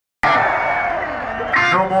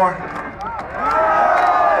No more?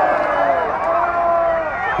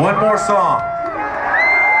 One more song.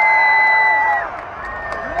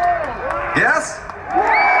 Yes?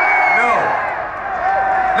 No.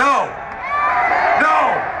 No. No.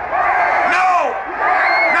 No.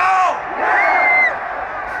 No.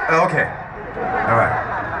 Okay. All right.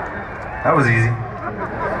 That was easy.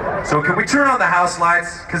 So can we turn on the house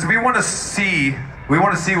lights? Because we want to see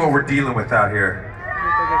what we're dealing with out here.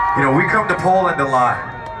 You know, we come to Poland a lot.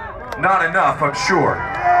 Not enough, I'm sure.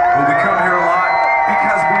 But we come here a lot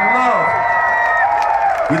because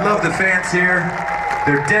we love the fans here.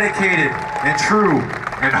 They're dedicated and true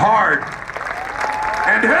and hard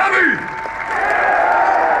and heavy.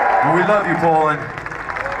 And we love you, Poland.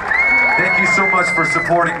 Thank you so much for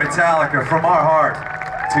supporting Metallica from our heart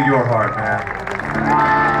to your heart, man.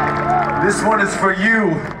 This one is for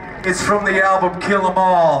you. It's from the album Kill 'Em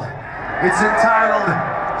All. It's entitled